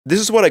This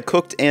is what I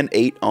cooked and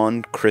ate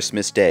on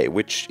Christmas Day,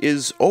 which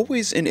is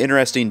always an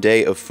interesting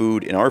day of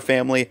food in our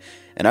family,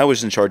 and I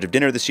was in charge of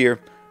dinner this year.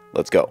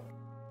 Let's go.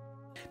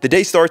 The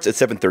day starts at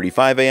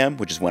 7:35 a.m.,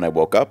 which is when I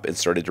woke up and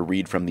started to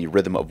read from the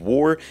Rhythm of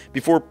War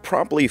before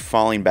promptly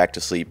falling back to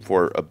sleep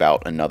for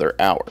about another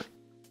hour.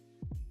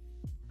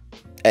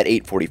 At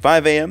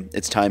 8:45 a.m.,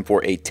 it's time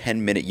for a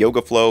 10-minute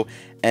yoga flow,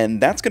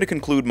 and that's going to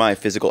conclude my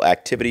physical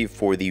activity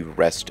for the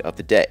rest of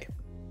the day.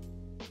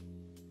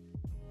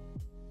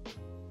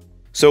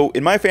 So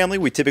in my family,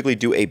 we typically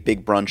do a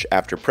big brunch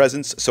after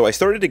presents, so I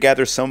started to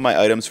gather some of my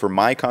items for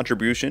my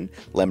contribution,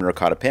 lemon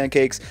ricotta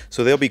pancakes,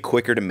 so they'll be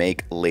quicker to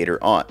make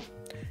later on.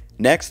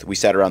 Next, we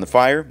sat around the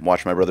fire,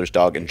 watched my brother's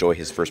dog enjoy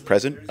his first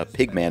present, a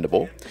pig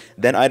mandible.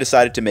 Then I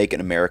decided to make an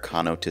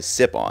Americano to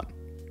sip on.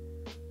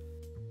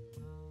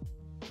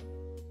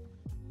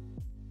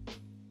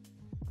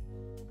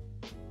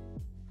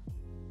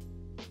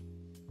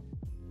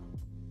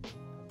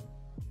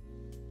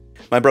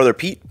 My brother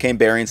Pete came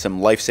bearing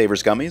some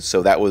Lifesavers gummies,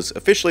 so that was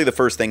officially the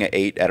first thing I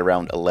ate at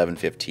around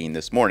 11:15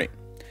 this morning.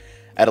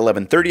 At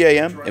 11:30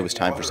 a.m., it was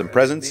time for some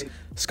presents.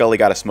 Scully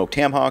got a smoked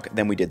ham hock,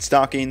 then we did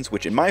stockings,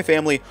 which in my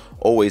family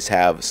always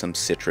have some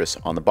citrus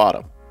on the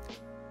bottom.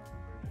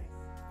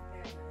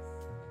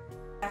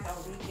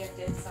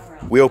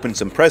 We opened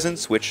some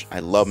presents, which I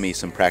love me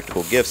some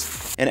practical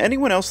gifts. And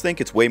anyone else think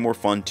it's way more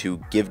fun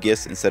to give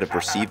gifts instead of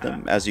receive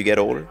them as you get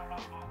older?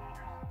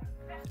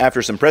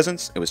 After some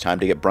presents, it was time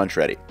to get brunch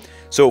ready.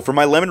 So for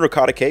my lemon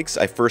ricotta cakes,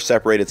 I first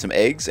separated some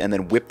eggs and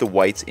then whipped the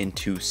whites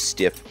into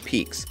stiff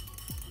peaks.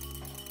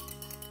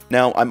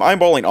 Now, I'm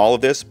eyeballing all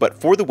of this,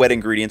 but for the wet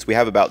ingredients, we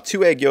have about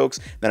 2 egg yolks,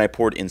 then I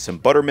poured in some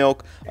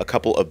buttermilk, a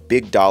couple of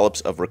big dollops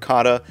of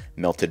ricotta,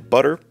 melted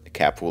butter, a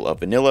capful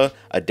of vanilla,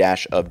 a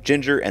dash of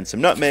ginger, and some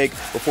nutmeg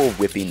before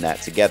whipping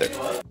that together.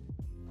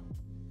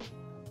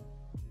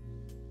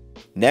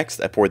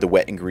 Next, I poured the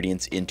wet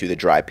ingredients into the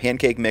dry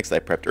pancake mix I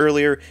prepped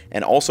earlier,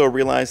 and also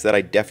realized that I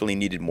definitely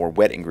needed more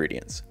wet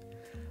ingredients.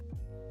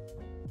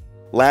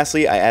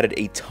 Lastly, I added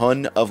a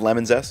ton of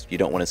lemon zest, you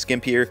don't want to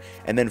skimp here,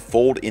 and then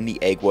fold in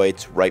the egg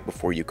whites right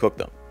before you cook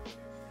them.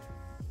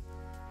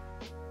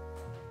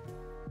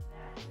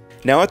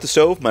 Now at the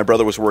stove, my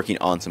brother was working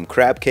on some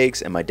crab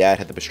cakes and my dad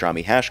had the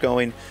pastrami hash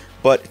going,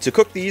 but to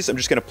cook these, I'm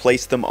just going to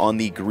place them on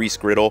the grease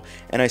griddle,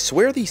 and I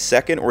swear the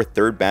second or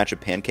third batch of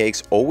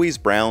pancakes always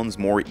browns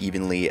more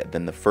evenly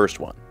than the first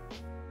one.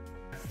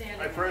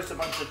 I froze a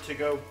bunch of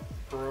to-go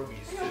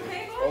pierogies too.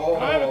 Okay, oh.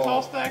 Can I have a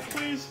tall stack,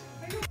 please?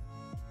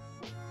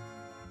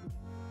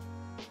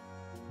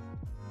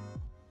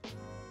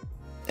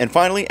 And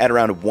finally, at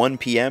around 1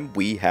 p.m.,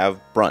 we have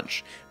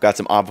brunch. Got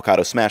some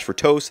avocado smash for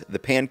toast, the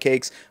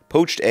pancakes,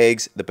 poached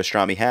eggs, the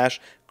pastrami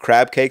hash,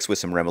 crab cakes with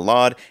some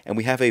remoulade, and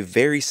we have a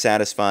very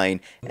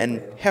satisfying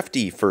and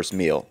hefty first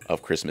meal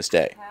of Christmas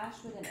Day. Hash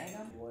with an egg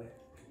on board.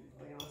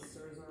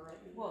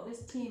 Well,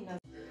 this team does.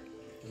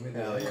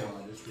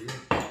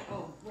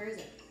 Oh, where is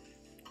it?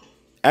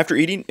 After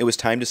eating, it was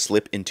time to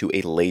slip into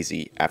a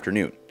lazy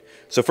afternoon.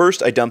 So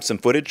first, I dumped some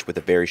footage with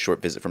a very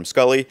short visit from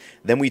Scully,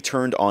 then we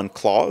turned on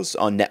Claws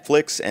on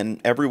Netflix, and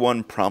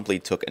everyone promptly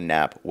took a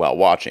nap while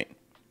watching.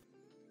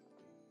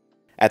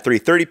 At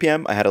 3:30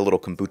 p.m., I had a little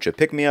kombucha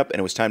pick-me-up, and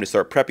it was time to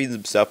start prepping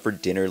some stuff for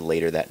dinner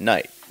later that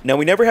night. Now,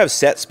 we never have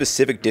set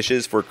specific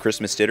dishes for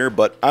Christmas dinner,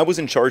 but I was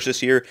in charge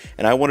this year,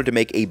 and I wanted to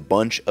make a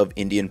bunch of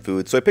Indian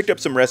food, so I picked up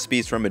some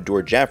recipes from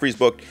Adur Jaffrey's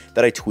book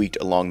that I tweaked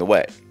along the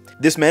way.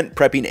 This meant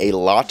prepping a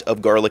lot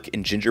of garlic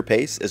and ginger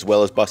paste, as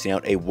well as busting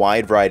out a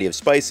wide variety of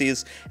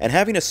spices, and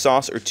having a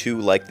sauce or two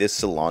like this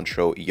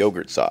cilantro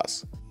yogurt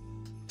sauce.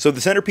 So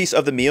the centerpiece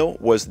of the meal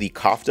was the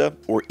kofta,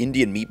 or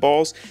Indian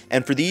meatballs,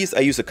 and for these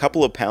I used a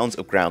couple of pounds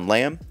of ground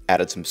lamb,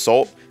 added some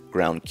salt,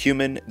 ground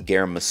cumin,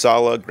 garam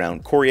masala,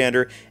 ground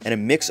coriander, and a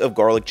mix of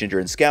garlic, ginger,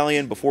 and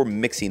scallion before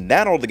mixing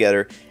that all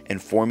together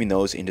and forming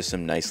those into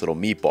some nice little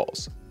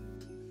meatballs.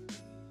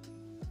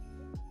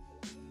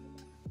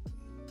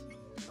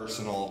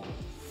 Personal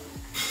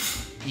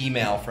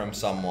email from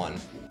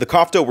someone. The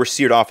kofta were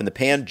seared off in the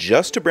pan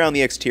just to brown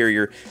the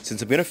exterior,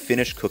 since I'm going to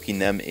finish cooking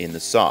them in the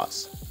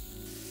sauce.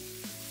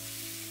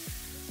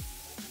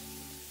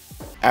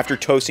 After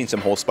toasting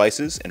some whole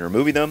spices and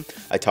removing them,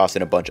 I tossed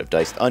in a bunch of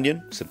diced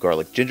onion, some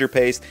garlic ginger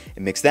paste,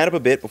 and mixed that up a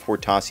bit before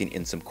tossing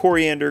in some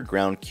coriander,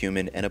 ground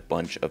cumin, and a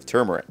bunch of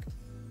turmeric.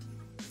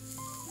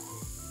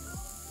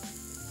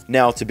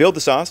 Now to build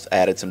the sauce, I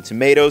added some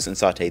tomatoes and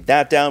sauteed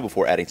that down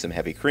before adding some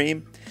heavy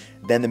cream.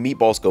 Then the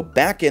meatballs go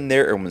back in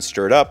there and when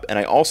stirred up, and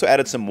I also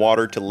added some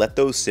water to let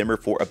those simmer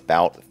for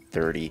about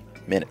 30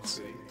 minutes.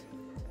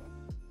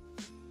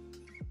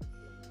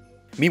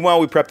 Meanwhile,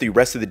 we prepped the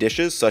rest of the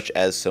dishes, such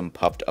as some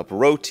puffed up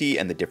roti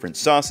and the different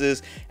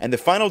sauces, and the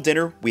final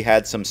dinner, we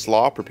had some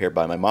slaw prepared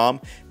by my mom,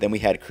 then we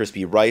had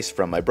crispy rice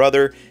from my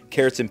brother,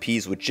 carrots and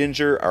peas with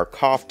ginger, our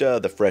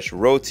kofta, the fresh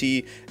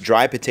roti,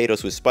 dry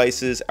potatoes with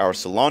spices, our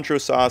cilantro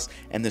sauce,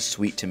 and the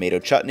sweet tomato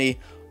chutney.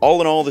 All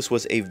in all, this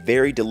was a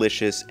very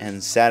delicious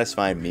and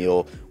satisfying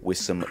meal with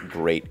some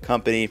great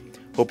company.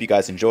 Hope you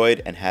guys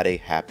enjoyed and had a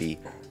happy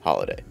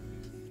holiday.